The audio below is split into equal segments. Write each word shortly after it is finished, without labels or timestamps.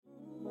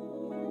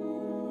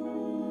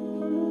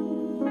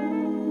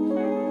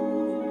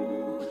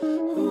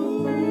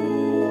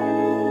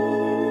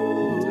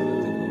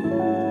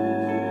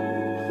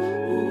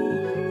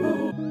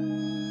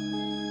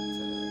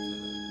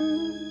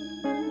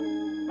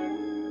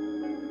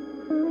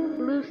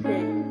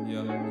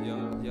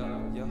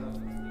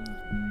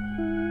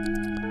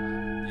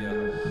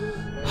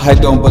I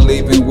don't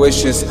believe in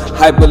wishes,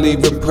 I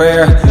believe in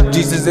prayer.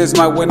 Jesus is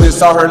my witness,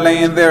 saw her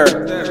laying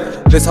there.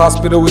 This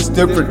hospital is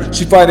different,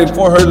 she fighting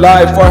for her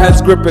life, our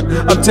hands gripping.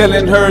 I'm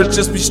telling her,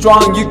 just be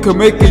strong, you can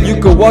make it,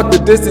 you can walk the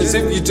distance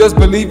if you just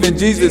believe in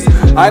Jesus.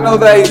 I know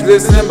that He's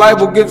listening,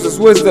 Bible gives us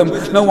wisdom.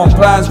 No one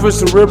plans for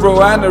cerebral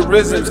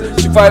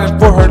aneurysms. She fighting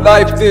for her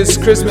life this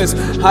Christmas.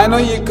 I know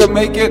you can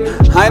make it,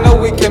 I know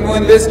we can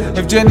win this.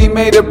 If Jenny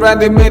made it,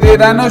 Brandon made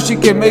it, I know she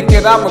can make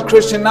it. I'm a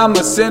Christian, I'm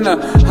a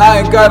sinner, I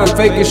ain't gotta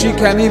fake it. She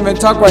can't even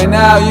talk right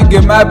now, you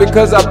get mad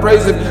because I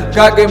praise Him.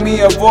 God gave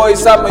me a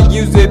voice, I'ma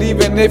use it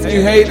even if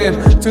you hate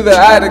Him. To the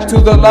addict, to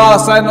the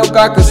lost, I know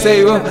God could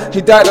save him.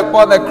 He died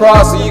upon that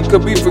cross so you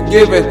could be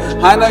forgiven.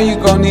 I know you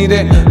gon' need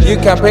it, you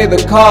can't pay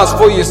the cost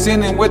for your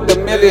sinning with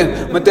 $1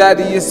 million. My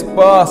daddy is the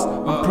boss,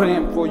 I'm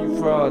praying for you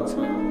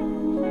frauds.